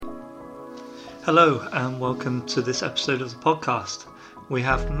Hello and welcome to this episode of the podcast. We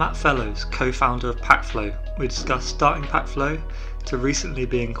have Matt Fellows, co-founder of Pactflow. We discuss starting Pactflow to recently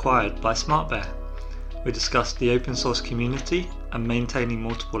being acquired by SmartBear. We discuss the open source community and maintaining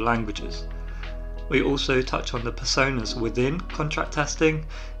multiple languages. We also touch on the personas within contract testing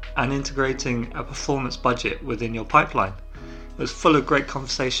and integrating a performance budget within your pipeline. It was full of great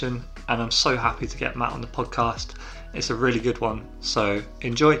conversation and I'm so happy to get Matt on the podcast. It's a really good one, so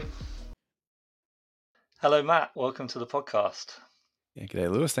enjoy. Hello, Matt. Welcome to the podcast. Yeah,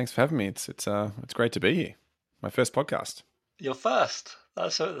 g'day, Lewis. Thanks for having me. It's great to be here. My first podcast. Your first?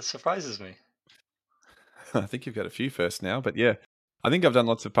 That surprises me. I think you've got a few firsts now, but yeah, I think I've done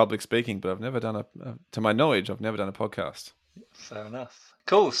lots of public speaking, but I've never done to my knowledge, I've never done a podcast. Fair enough.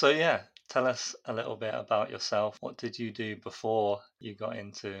 Cool. So yeah, tell us a little bit about yourself. What did you do before you got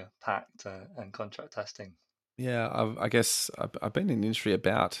into Pact and contract testing? Yeah, I guess I've been in the industry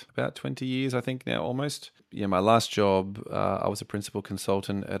about 20 years, I think now, almost. Yeah, my last job, I was a principal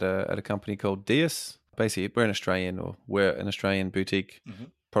consultant at a company called Dias. Basically, we're an Australian boutique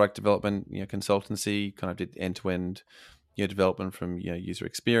product development, consultancy. Kind of did end-to-end, development from user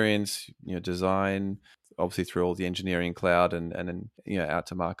experience, design, obviously through all the engineering cloud and then out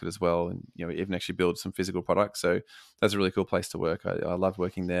to market as well, and even actually build some physical products. So that's a really cool place to work. I love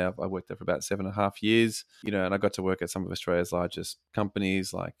working there. I worked there for about 7.5 years, and I got to work at some of Australia's largest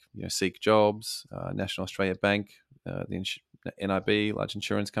companies like Seek Jobs, National Australia Bank, the NIB, large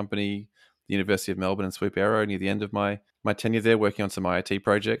insurance company, the University of Melbourne, and Swoop Aero near the end of my tenure there, working on some IoT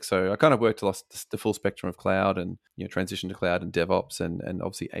projects. So I kind of worked across the full spectrum of cloud and transition to cloud and DevOps and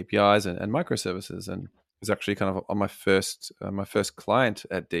obviously APIs and microservices. And it was actually kind of on my first client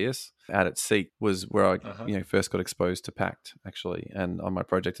at Dias out at Seek was where I first got exposed to Pact actually, and on my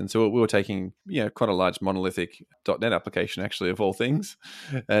project. And so we were taking quite a large monolithic .NET application actually of all things,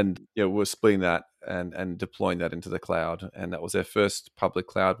 and we were splitting that and deploying that into the cloud. And that was their first public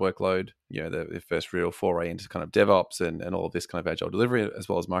cloud workload, their first real foray into kind of DevOps and all of this kind of agile delivery as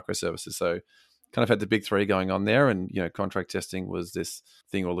well as microservices. So kind of had the big three going on there, and contract testing was this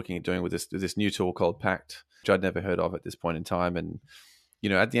thing we're looking at doing with this new tool called Pact, which I'd never heard of at this point in time. And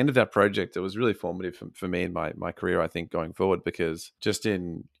at the end of that project, it was really formative for me in my career, I think, going forward, because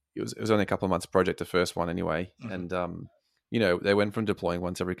it was only a couple of months project, the first one anyway, and they went from deploying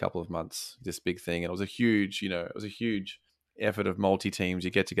once every couple of months, this big thing, and it was a huge effort of multi-teams.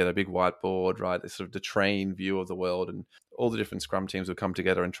 You get together, a big whiteboard, right? This sort of the train view of the world, and all the different Scrum teams would come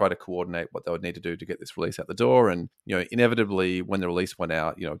together and try to coordinate what they would need to do to get this release out the door. And inevitably, when the release went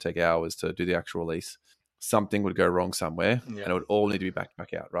out, it would take hours to do the actual release. Something would go wrong somewhere, and it would all need to be back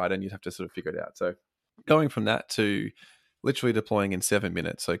out, right? And you'd have to sort of figure it out. So going from that to literally deploying in 7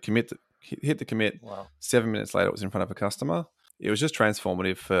 minutes, so hit the commit. Wow. 7 minutes later, it was in front of a customer. It was just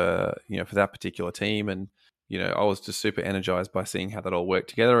transformative for that particular team, and I was just super energized by seeing how that all worked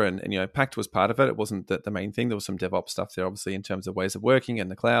together. And Pact was part of it. It wasn't the main thing. There was some DevOps stuff there, obviously, in terms of ways of working and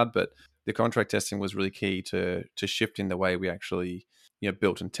the cloud. But the contract testing was really key to shifting the way we actually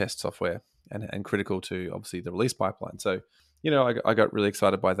built and test software, and critical to obviously the release pipeline. So I got really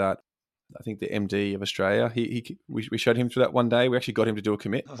excited by that. I think the MD of Australia, we showed him through that one day. We actually got him to do a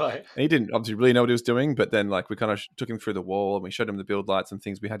commit. Right. And he didn't obviously really know what he was doing, but then we kind of took him through the wall and we showed him the build lights and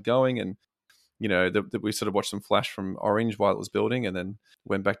things we had going, and we sort of watched them flash from orange while it was building, and then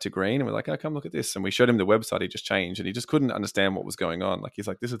went back to green, and we're like, oh, come look at this. And we showed him the website he just changed, and he just couldn't understand what was going on. He's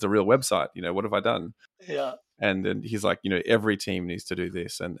like, this is a real website. What have I done? Yeah. And then he's like, every team needs to do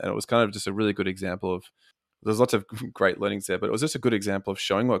this. And it was kind of just a really good example of, there's lots of great learnings there, but it was just a good example of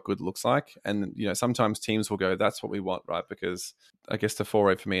showing what good looks like. And, sometimes teams will go, that's what we want, right? Because I guess the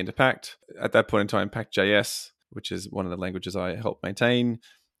foray for me into Pact, at that point in time, Pact.js, which is one of the languages I help maintain,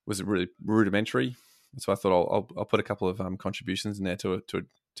 was really rudimentary. So I thought I'll put a couple of contributions in there to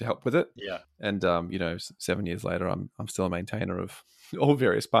help with it. Yeah. And, 7 years later, I'm still a maintainer of all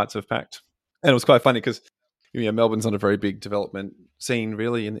various parts of Pact. And it was quite funny because Melbourne's not a very big development scene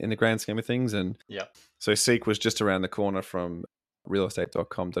really in the grand scheme of things. And so Seek was just around the corner from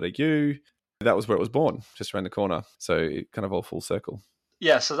realestate.com.au. That was where it was born, just around the corner. So it kind of all full circle.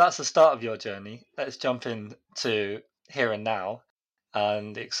 Yeah, so that's the start of your journey. Let's jump into here and now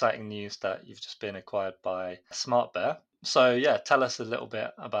and the exciting news that you've just been acquired by SmartBear. So tell us a little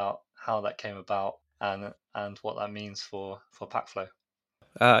bit about how that came about and what that means for Pactflow.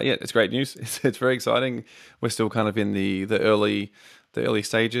 It's great news. It's very exciting. We're still kind of in the early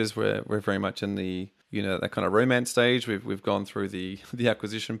stages. We're very much in the that kind of romance stage. We've gone through the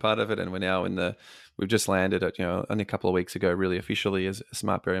acquisition part of it, and we're now we've just landed at only a couple of weeks ago, really officially as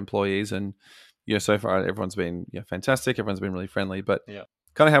SmartBear employees. And so far everyone's been fantastic. Everyone's been really friendly, but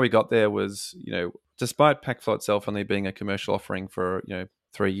kind of how we got there was, despite Pactflow itself only being a commercial offering for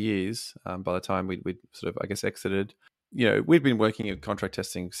 3 years, by the time we'd sort of, I guess, exited, we'd been working at contract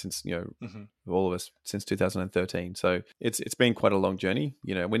testing since, all of us since 2013. So it's been quite a long journey.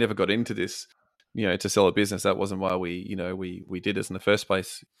 We never got into this, to sell a business. That wasn't why we did this in the first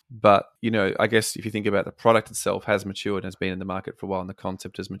place. But, I guess if you think about the product itself has matured and has been in the market for a while, and the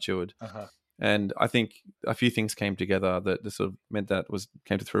concept has matured. Uh-huh. And I think a few things came together that sort of meant that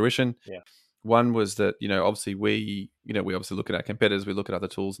came to fruition. Yeah. One was that, obviously we obviously look at our competitors, we look at other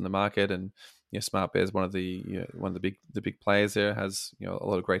tools in the market, and Smart Bear is one of the big players there, has a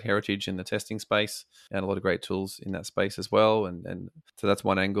lot of great heritage in the testing space and a lot of great tools in that space as well. And so that's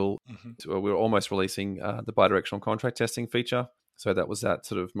one angle. Mm-hmm. So we were almost releasing the bidirectional contract testing feature. So that was that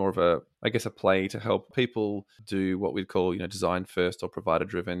sort of more of a play to help people do what we'd call, design first or provider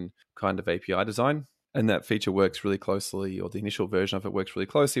driven kind of API design. And that feature works really closely, or the initial version of it works really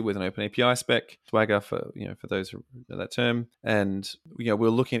closely with an open API spec, Swagger for those who know that term. And we're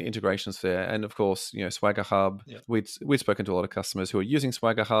looking at integrations there, and of course, Swagger Hub. Yeah. We'd spoken to a lot of customers who are using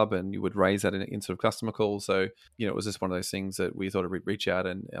Swagger Hub, and you would raise that in sort of customer calls. So it was just one of those things that we thought we'd reach out,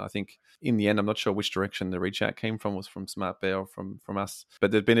 and I think in the end, I'm not sure which direction the reach out came from, was from Smart Bear or from us,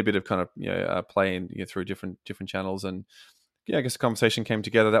 but there's been a bit of kind of play in through different channels. And I guess the conversation came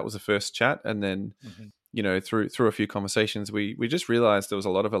together. That was the first chat, and then through a few conversations, we just realized there was a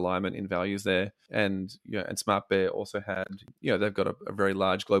lot of alignment in values there. And and Smart Bear also had they've got a very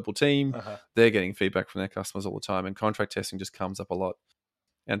large global team. Uh-huh. They're getting feedback from their customers all the time, and contract testing just comes up a lot.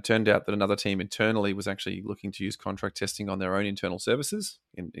 And it turned out that another team internally was actually looking to use contract testing on their own internal services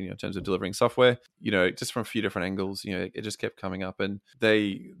in terms of delivering software. Just from a few different angles, it just kept coming up, and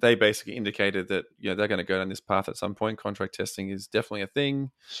they basically indicated that they're going to go down this path at some point. Contract testing is definitely a thing.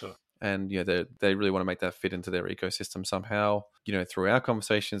 Sure. And they really want to make that fit into their ecosystem somehow. Through our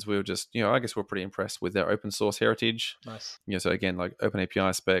conversations, we were just I guess we're pretty impressed with their open source heritage. Nice. So again, like Open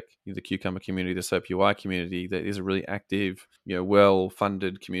API spec, the Cucumber community, the SOAP UI community, that is a really active, well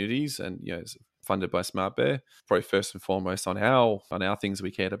funded communities, and it's funded by Smart Bear. Probably first and foremost on our things we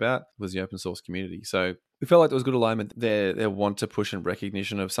cared about was the open source community. So we felt like there was good alignment there. Their want to push and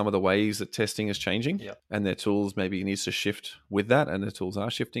recognition of some of the ways that testing is changing, and their tools maybe needs to shift with that, and their tools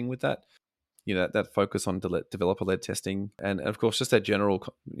are shifting with that. That focus on developer-led testing, and of course just that general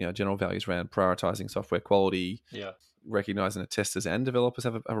values around prioritizing software quality, recognizing that testers and developers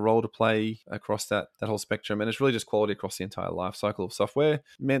have a role to play across that whole spectrum. And it's really just quality across the entire life cycle of software.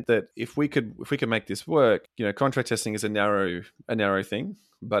 Meant that if we could make this work, contract testing is a narrow thing,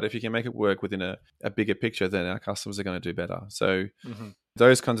 but if you can make it work within a bigger picture, then our customers are going to do better. So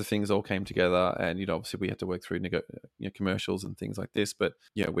those kinds of things all came together, and obviously we had to work through commercials and things like this, but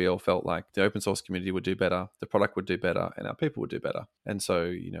we all felt like the open source community would do better, the product would do better, and our people would do better. And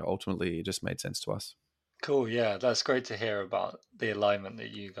so ultimately it just made sense to us. Cool. Yeah, that's great to hear about the alignment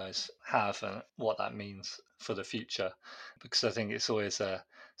that you guys have and what that means for the future, because I think it's always a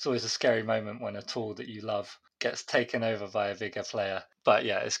scary moment when a tool that you love gets taken over by a bigger player. But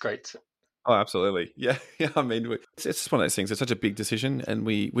yeah, it's great. Oh, absolutely. Yeah. I mean, it's just one of those things. It's such a big decision, and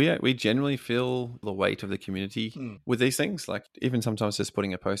we generally feel the weight of the community with these things. Like even sometimes just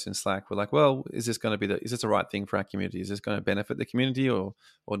putting a post in Slack, we're like, well, is this the right thing for our community? Is this going to benefit the community or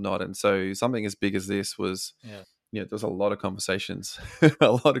not? And so something as big as this was, there's a lot of conversations, and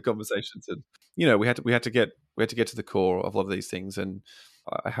we had to get to the core of a lot of these things. And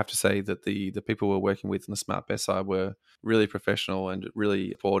I have to say that the people we're working with on the Smart Bear side were really professional and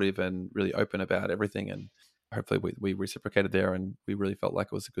really supportive and really open about everything. And hopefully we reciprocated there, and we really felt like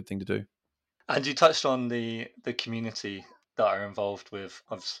it was a good thing to do. And you touched on the community that are involved with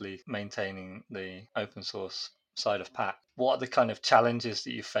obviously maintaining the open source side of Pact. What are the kind of challenges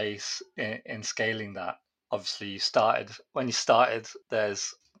that you face in scaling that? Obviously, when you started,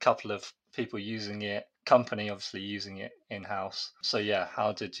 there's a couple of people using it, company obviously using it in-house. So yeah,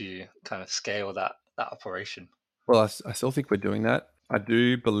 how did you kind of scale that operation? Well, I still think we're doing that. I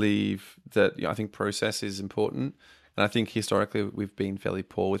do believe that I think process is important. And I think historically we've been fairly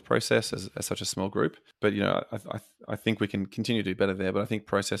poor with process as such a small group. But I think we can continue to do better there. But I think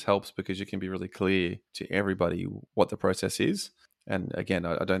process helps because you can be really clear to everybody what the process is. And again,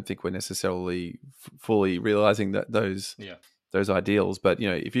 I don't think we're necessarily fully realizing that those ideals. But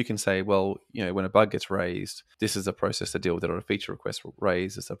if you can say, well, when a bug gets raised, this is a process to deal with it, or a feature request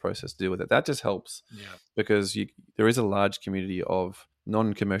raised, is a process to deal with it. That just helps because there is a large community of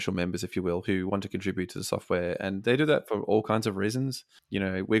non-commercial members, if you will, who want to contribute to the software. And they do that for all kinds of reasons.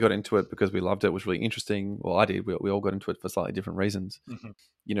 We got into it because we loved it. It was really interesting. Well, I did. We all got into it for slightly different reasons.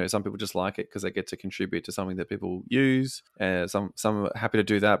 Some people just like it because they get to contribute to something that people use. Some are happy to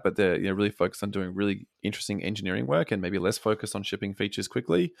do that, but they're really focused on doing really interesting engineering work and maybe less focused on shipping features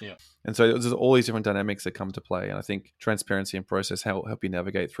quickly. Yeah. And so there's all these different dynamics that come to play. And I think transparency and process help you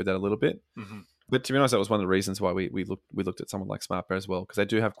navigate through that a little bit. But to be honest, that was one of the reasons why we looked at someone like SmartBear as well, because they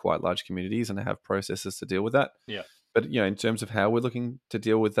do have quite large communities and they have processes to deal with that. Yeah. But in terms of how we're looking to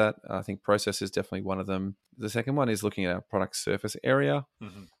deal with that, I think process is definitely one of them. The second one is looking at our product surface area.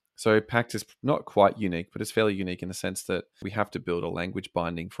 So Pact is not quite unique, but it's fairly unique in the sense that we have to build a language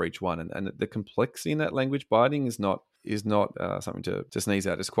binding for each one, and the complexity in that language binding is not something to sneeze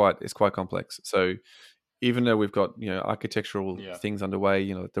at. It's quite complex. So even though we've got architectural things underway,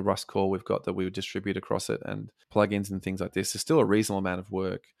 the Rust core we've got that we would distribute across it, and plugins and things like this, there's still a reasonable amount of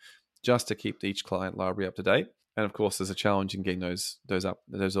work just to keep each client library up to date. And of course, there's a challenge in getting those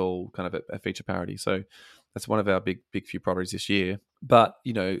all kind of at feature parity. So that's one of our big few priorities this year. But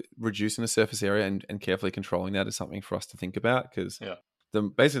reducing the surface area and carefully controlling that is something for us to think about, because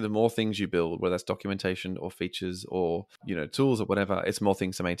basically the more things you build, whether that's documentation or features or tools or whatever, it's more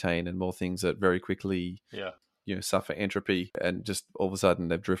things to maintain and more things that very quickly suffer entropy, and just all of a sudden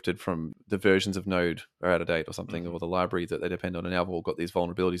they've drifted from the versions of Node are out of date or something, or the library that they depend on and now have all got these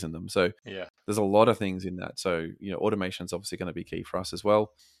vulnerabilities in them. So there's a lot of things in that. So automation is obviously going to be key for us as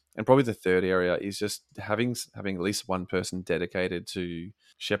well. And probably the third area is just having at least one person dedicated to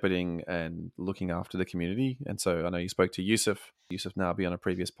shepherding and looking after the community. And so I know you spoke to Yusuf Nabi on a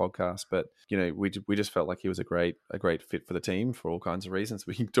previous podcast, but we just felt like he was a great fit for the team for all kinds of reasons.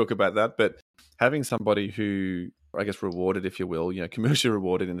 We can talk about that, but having somebody who, I guess, rewarded, if you will, commercially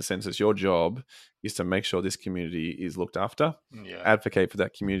rewarded in the sense that your job is to make sure this community is looked after, advocate for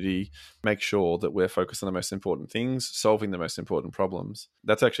that community, make sure that we're focused on the most important things, solving the most important problems.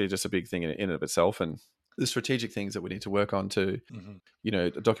 That's actually just a big thing in and of itself. And the strategic things that we need to work on to,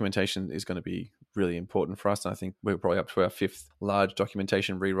 the documentation is going to be really important for us. And I think we're probably up to our 5th large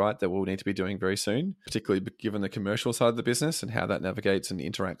documentation rewrite that we'll need to be doing very soon, particularly given the commercial side of the business and how that navigates and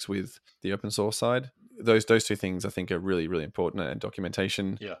interacts with the open source side. Those two things I think are really, really important. And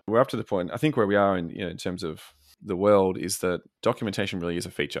documentation, we're up to the point, I think where we are in terms of the world, is that documentation really is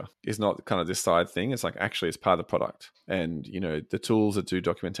a feature. It's not kind of this side thing. It's like actually it's part of the product. And, the tools that do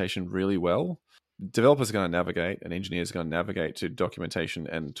documentation really well, developers are going to navigate and engineers are going to navigate to documentation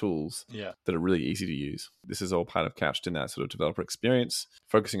and tools that are really easy to use. This is all part of couched in that sort of developer experience.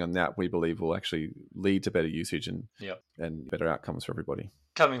 Focusing on that, we believe, will actually lead to better usage and better outcomes for everybody.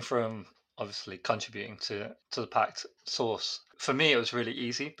 Coming from obviously contributing to the Pact source, for me it was really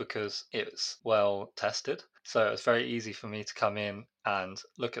easy because it's well tested. So it was very easy for me to come in and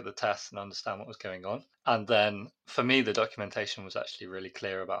look at the tests and understand what was going on. And then for me, the documentation was actually really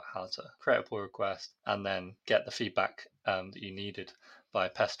clear about how to create a pull request and then get the feedback that you needed by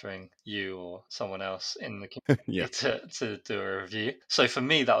pestering you or someone else in the community to do a review. So for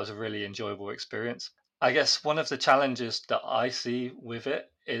me, that was a really enjoyable experience. I guess one of the challenges that I see with it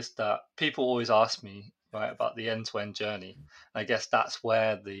is that people always ask me, right, about the end-to-end journey. I guess that's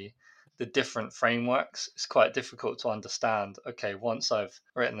where the different frameworks, it's quite difficult to understand. Okay, once I've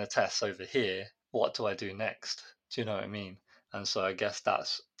written the tests over here, what do I do next? Do you know what I mean? And so I guess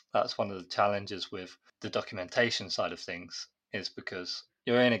that's one of the challenges with the documentation side of things, is because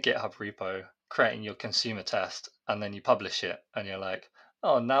you're in a GitHub repo creating your consumer test and then you publish it and you're like,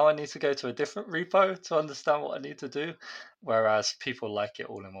 oh, now I need to go to a different repo to understand what I need to do. Whereas people like it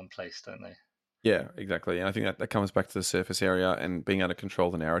all in one place, don't they? Yeah, exactly. And I think that comes back to the surface area and being able to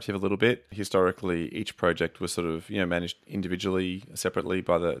control the narrative a little bit. Historically, each project was sort of managed individually, separately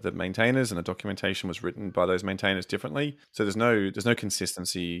by the maintainers, and the documentation was written by those maintainers differently. So there's no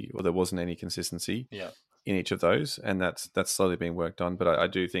consistency, or there wasn't any consistency in each of those, and that's slowly being worked on. But I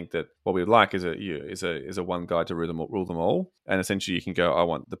do think that what we would like is a one guide to rule them all, and essentially you can go, I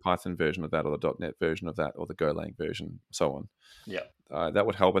want the Python version of that, or the .NET version of that, or the Golang version, so on. Yeah. That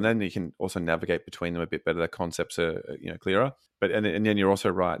would help, and then you can also navigate between them a bit better. The concepts are clearer. But and then you're also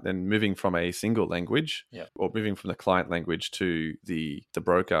right. Then moving from a single language, or moving from the client language to the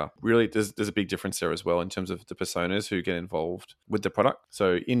broker, really there's a big difference there as well in terms of the personas who get involved with the product.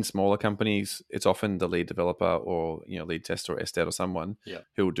 So in smaller companies, it's often the lead developer or lead tester or SDET or someone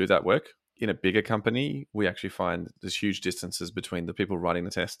who will do that work. In a bigger company, we actually find there's huge distances between the people writing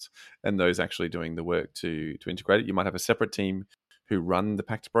the tests and those actually doing the work to integrate it. You might have a separate team who run the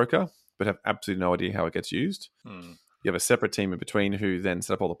Pact broker, but have absolutely no idea how it gets used. You have a separate team in between who then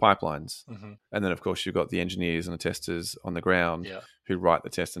set up all the pipelines. Mm-hmm. And then, of course, you've got the engineers and the testers on the ground Yeah. who write the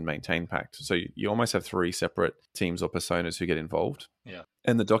test and maintain Pact. So you almost have three separate teams or personas who get involved. Yeah.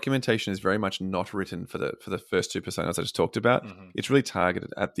 And the documentation is very much not written for the first two personas I just talked about. Mm-hmm. It's really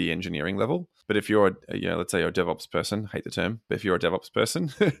targeted at the engineering level. But if you're let's say you're a DevOps person, hate the term, but if you're a DevOps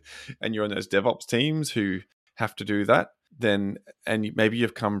person and you're on those DevOps teams who have to do that, then maybe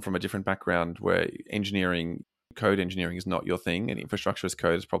you've come from a different background where code engineering is not your thing, and infrastructure as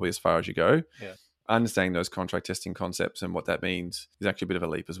code is probably as far as you go. Yeah. Understanding those contract testing concepts and what that means is actually a bit of a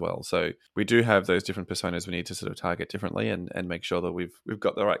leap as well. So we do have those different personas we need to sort of target differently and make sure that we've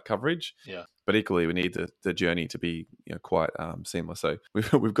got the right coverage. Yeah. But equally, we need the journey to be quite seamless. So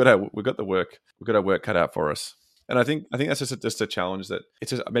we've got our work cut out for us. And I think that's just a challenge that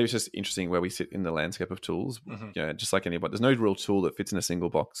maybe it's just interesting where we sit in the landscape of tools. Mm-hmm. Just like anybody, there's no real tool that fits in a single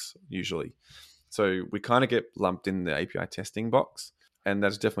box usually. So we kind of get lumped in the API testing box, and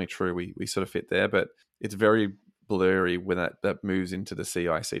that's definitely true. We sort of fit there, but it's very blurry when that moves into the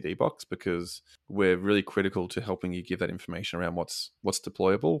CI/CD box, because we're really critical to helping you give that information around what's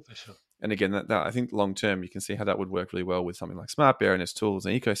deployable. For sure. And again, that I think long term, you can see how that would work really well with something like SmartBear and its tools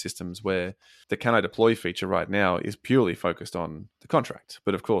and ecosystems, where the Can I Deploy feature right now is purely focused on the contract.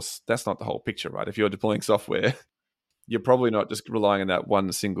 But of course, that's not the whole picture, right? If you're deploying software, you're probably not just relying on that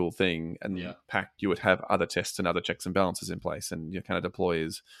one single thing. And Pact, you would have other tests and other checks and balances in place, and your Can I Deploy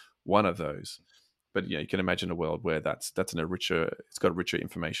is one of those. But you can imagine a world where it's got richer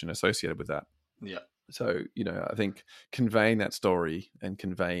information associated with that. Yeah. So, I think conveying that story and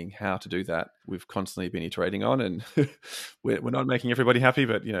conveying how to do that, we've constantly been iterating on, and we're not making everybody happy,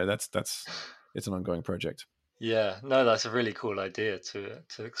 but it's an ongoing project. Yeah, no, that's a really cool idea to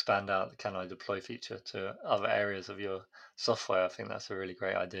expand out the Can I Deploy feature to other areas of your software. I think that's a really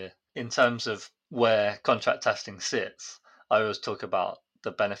great idea. In terms of where contract testing sits, I always talk about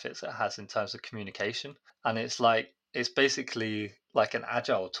the benefits it has in terms of communication. And it's basically like an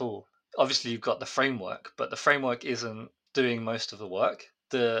agile tool. Obviously, you've got the framework, but the framework isn't doing most of the work.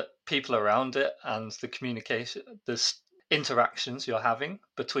 The people around it and the communication, interactions you're having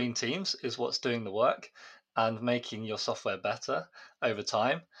between teams is what's doing the work and making your software better over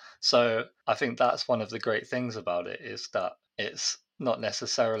time. So I think that's one of the great things about it, is that it's not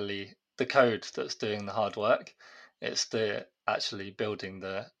necessarily the code that's doing the hard work. It's the actually building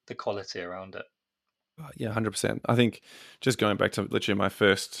the quality around it. Yeah, 100%. I think just going back to literally my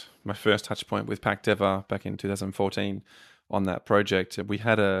first touch point with Pact ever back in 2014 on that project, we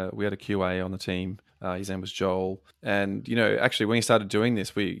had a QA on the team. His name was Joel, and actually when he started doing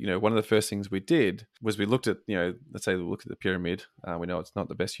this, one of the first things we did was we looked at let's say we looked at the pyramid. We know it's not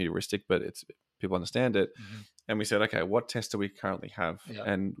the best heuristic, but people understand it. Mm-hmm. And we said, okay, what tests do we currently have? Yeah.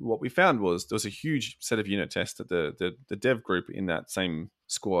 And what we found was there was a huge set of unit tests that the dev group in that same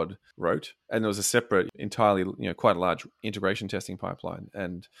squad wrote, and there was a separate, entirely quite a large integration testing pipeline.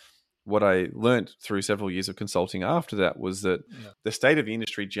 And what I learned through several years of consulting after that was that the state of the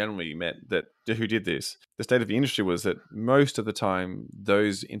industry generally meant that who did this? The state of the industry was that most of the time,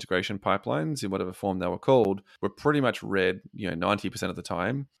 those integration pipelines, in whatever form they were called, were pretty much red, 90% of the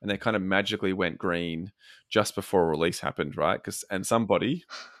time. And they kind of magically went green just before a release happened, right? And somebody,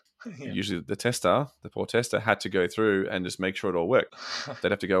 usually the poor tester, had to go through and just make sure it all worked.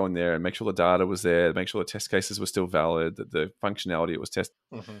 They'd have to go in there and make sure the data was there, make sure the test cases were still valid, that the functionality it was tested,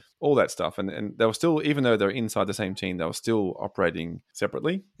 all that stuff. And they were still, even though they're inside the same team, they were still operating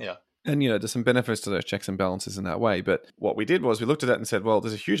separately. Yeah. And, there's some benefits to those checks and balances in that way. But what we did was we looked at that and said, well,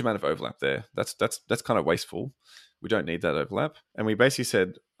 there's a huge amount of overlap there. That's kind of wasteful. We don't need that overlap. And we basically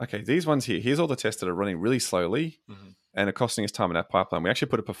said, okay, these ones here's all the tests that are running really slowly and are costing us time in our pipeline. We actually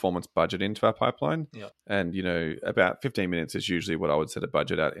put a performance budget into our pipeline. Yeah. And, about 15 minutes is usually what I would set a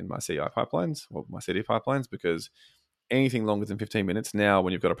budget at in my CI pipelines or my CD pipelines, because anything longer than 15 minutes now,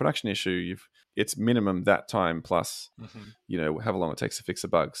 when you've got a production issue, it's minimum that time plus, however long it takes to fix a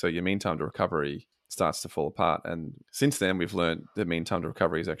bug. So your mean time to recovery starts to fall apart. And since then, we've learned that mean time to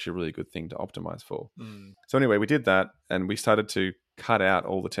recovery is actually a really good thing to optimize for. So anyway, we did that, and we started to cut out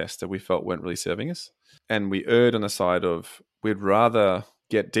all the tests that we felt weren't really serving us. And we erred on the side of we'd rather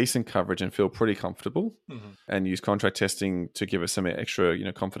get decent coverage and feel pretty comfortable and use contract testing to give us some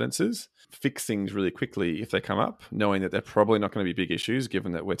extra, confidences, fix things really quickly if they come up, knowing that they're probably not going to be big issues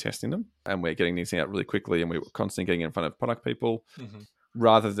given that we're testing them and we're getting these things out really quickly and we're constantly getting in front of product people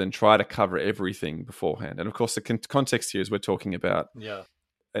rather than try to cover everything beforehand. And of course, the context here is we're talking about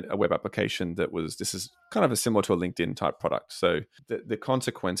a web application this is kind of similar to a LinkedIn type product. So the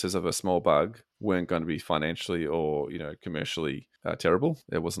consequences of a small bug weren't going to be financially or commercially terrible.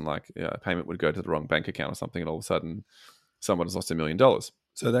 It wasn't like a payment would go to the wrong bank account or something, and all of a sudden someone has lost $1 million.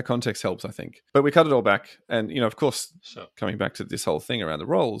 So that context helps, I think. But we cut it all back. And, of course, Sure. Coming back to this whole thing around the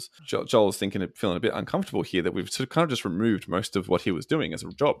roles, Joel's feeling a bit uncomfortable here that we've sort of kind of just removed most of what he was doing as a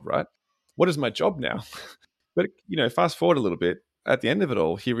job, right? What is my job now? But, fast forward a little bit. At the end of it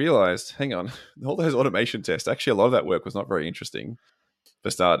all, he realized, hang on, all those automation tests, actually a lot of that work was not very interesting for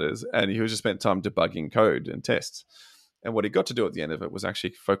starters. And he was just spent time debugging code and tests. And what he got to do at the end of it was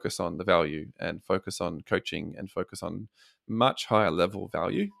actually focus on the value and focus on coaching and focus on much higher level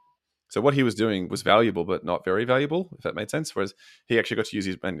value. So what he was doing was valuable, but not very valuable, if that made sense. Whereas he actually got to use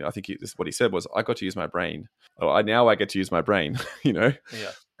his brain. I think what he said was, I got to use my brain. Now I get to use my brain, Yeah.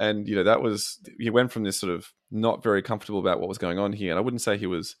 And, he went from this sort of not very comfortable about what was going on here. And I wouldn't say he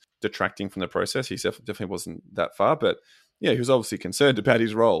was detracting from the process. He definitely wasn't that far, but he was obviously concerned about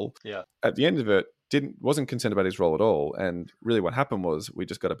his role. Yeah. At the end of it, wasn't concerned about his role at all. And really what happened was we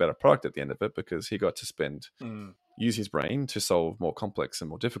just got a better product at the end of it because he got to use his brain to solve more complex and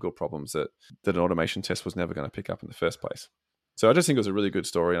more difficult problems that an automation test was never going to pick up in the first place. So I just think it was a really good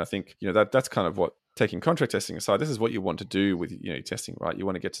story. And I think, that's kind of what, taking contract testing aside, this is what you want to do with, testing, right? You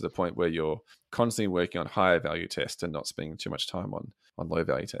want to get to the point where you're constantly working on higher value tests and not spending too much time on low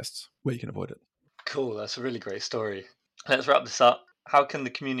value tests where you can avoid it. Cool. That's a really great story. Let's wrap this up. How can the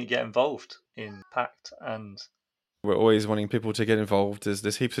community get involved in Pact? And we're always wanting people to get involved.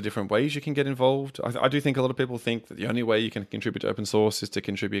 There's heaps of different ways you can get involved. I do think a lot of people think that the only way you can contribute to open source is to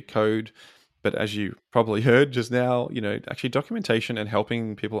contribute code. But as you probably heard just now, actually documentation and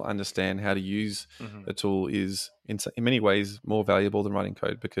helping people understand how to use a tool is in many ways more valuable than writing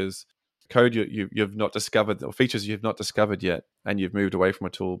code, because code you've not discovered, or features you've not discovered yet, and you've moved away from a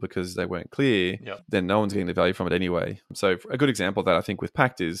tool because they weren't clear, then no one's getting the value from it anyway. So a good example of that, I think, with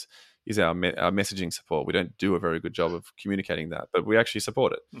Pact is our messaging support. We don't do a very good job of communicating that, but we actually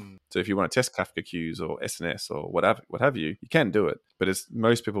support it. So if you want to test Kafka queues or SNS or what have you, you can do it. But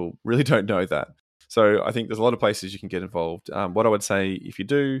most people really don't know that. So I think there's a lot of places you can get involved. What I would say, if you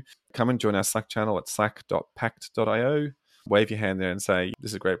do, come and join our Slack channel at slack.pact.io. Wave your hand there and say, this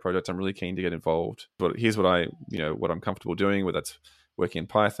is a great project, I'm really keen to get involved. But here's what I'm comfortable doing, whether that's working in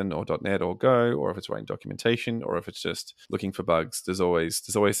Python or .NET or Go, or if it's writing documentation, or if it's just looking for bugs. There's always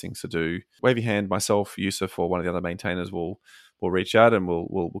things to do. Wave your hand. Myself, Yusuf, or one of the other maintainers will reach out and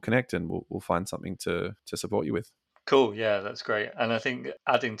we'll connect, and we'll find something to support you with. Cool. Yeah, that's great. And I think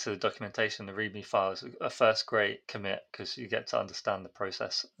adding to the documentation, the README file is a first great commit, because you get to understand the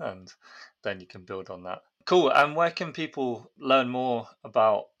process and then you can build on that. Cool. And where can people learn more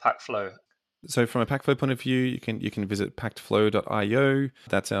about Pactflow? So from a Pactflow point of view, you can visit pactflow.io.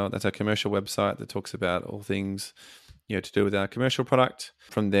 That's our commercial website that talks about all things to do with our commercial product.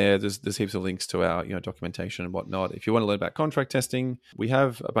 From there, there's heaps of links to our documentation and whatnot. If you want to learn about contract testing, we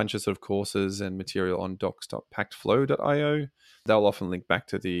have a bunch of sort of courses and material on docs.pactflow.io. They'll often link back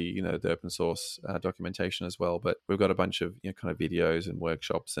to the open source documentation as well. But we've got a bunch of kind of videos and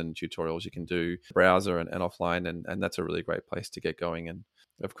workshops and tutorials you can do browser and offline, and that's a really great place to get going. And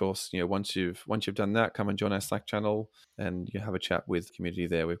of course, once you've done that, come and join our Slack channel and you have a chat with the community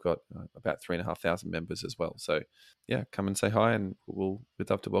there. We've got about 3,500 members as well. So yeah, come and say hi, and we'd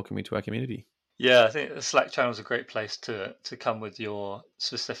love to welcome you to our community. Yeah, I think the Slack channel is a great place to come with your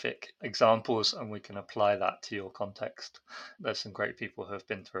specific examples, and we can apply that to your context. There's some great people who have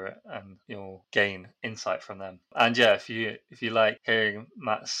been through it, and you'll gain insight from them. And yeah, if you like hearing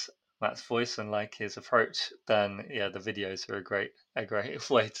Matt's voice and like his approach, then yeah, the videos are a great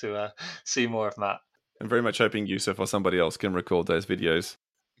way to see more of Matt. I'm very much hoping Yusuf or somebody else can record those videos.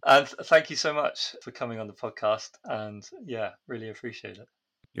 And thank you so much for coming on the podcast, and yeah, really appreciate it.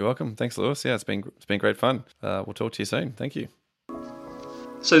 You're welcome. Thanks, Lewis. Yeah, it's been great fun. We'll talk to you soon. Thank you.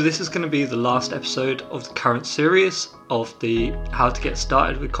 So this is going to be the last episode of the current series of the How to Get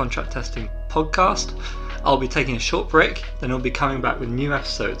Started with Contract Testing podcast. I'll be taking a short break, then I'll be coming back with new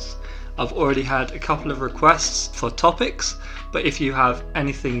episodes. I've already had a couple of requests for topics, but if you have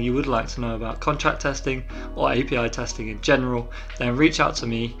anything you would like to know about contract testing or API testing in general, then reach out to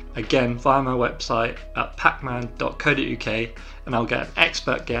me again via my website at pacman.co.uk, and I'll get an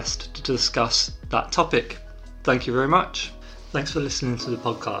expert guest to discuss that topic. Thank you very much. Thanks for listening to the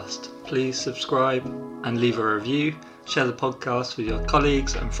podcast. Please subscribe and leave a review. Share the podcast with your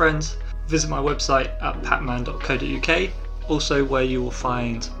colleagues and friends. Visit my website at pacman.co.uk also where you will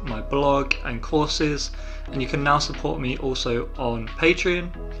find my blog and courses, and you can now support me also on Patreon.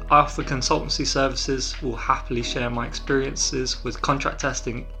 I offer consultancy services, will happily share my experiences with contract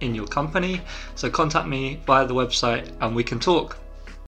testing in your company, so contact me via the website and we can talk.